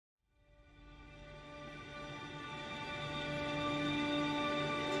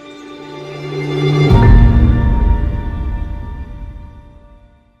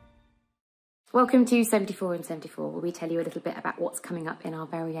Welcome to 74 and 74, where we tell you a little bit about what's coming up in our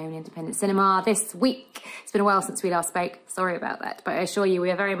very own independent cinema this week. It's been a while since we last spoke, sorry about that, but I assure you we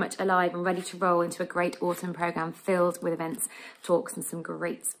are very much alive and ready to roll into a great autumn programme filled with events, talks and some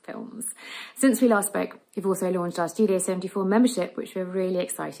great films. Since we last spoke, we've also launched our Studio 74 membership, which we're really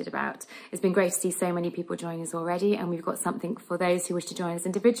excited about. It's been great to see so many people join us already, and we've got something for those who wish to join as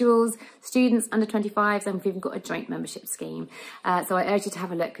individuals, students under 25s, and we've even got a joint membership scheme. So I urge you to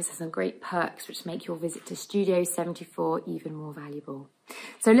have a look because there's some great perks which make your visit to Studio 74 even more valuable.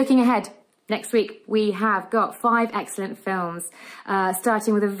 So looking ahead, next week we have got 5 excellent films,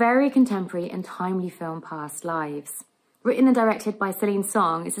 starting with a very contemporary and timely film, Past Lives. Written and directed by Celine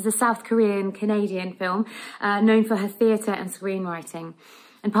Song, this is a South Korean-Canadian film known for her theatre and screenwriting.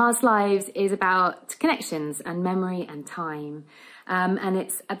 And Past Lives is about connections and memory and time. And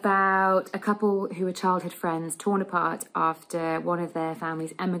it's about a couple who are childhood friends torn apart after one of their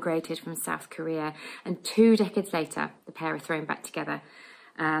families emigrated from South Korea. And 2 decades later, the pair are thrown back together,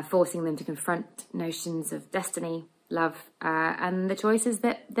 forcing them to confront notions of destiny, love, and the choices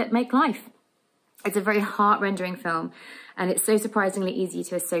that make life. It's a very heart-rending film, and it's so surprisingly easy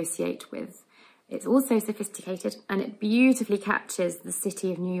to associate with. It's also sophisticated, and it beautifully captures the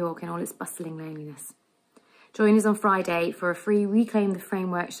city of New York in all its bustling loneliness. Join us on Friday for a free Reclaim the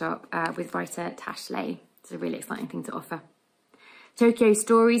Frame workshop with writer Tash Lay. It's a really exciting thing to offer. Tokyo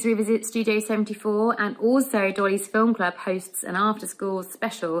Stories revisit Studio 74, and also Dolly's Film Club hosts an after-school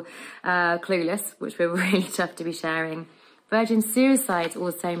special, Clueless, which we're really chuffed to be sharing. Virgin Suicides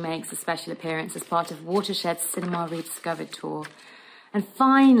also makes a special appearance as part of Watershed's Cinema Rediscovered tour. And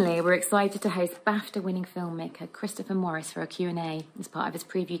finally, we're excited to host BAFTA-winning filmmaker Christopher Morris for a Q&A as part of his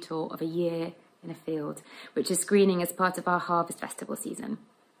preview tour of A Year in a Field, which is screening as part of our Harvest Festival season.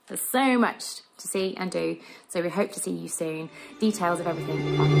 There's so much to see and do, so we hope to see you soon. Details of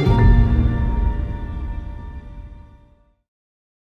everything on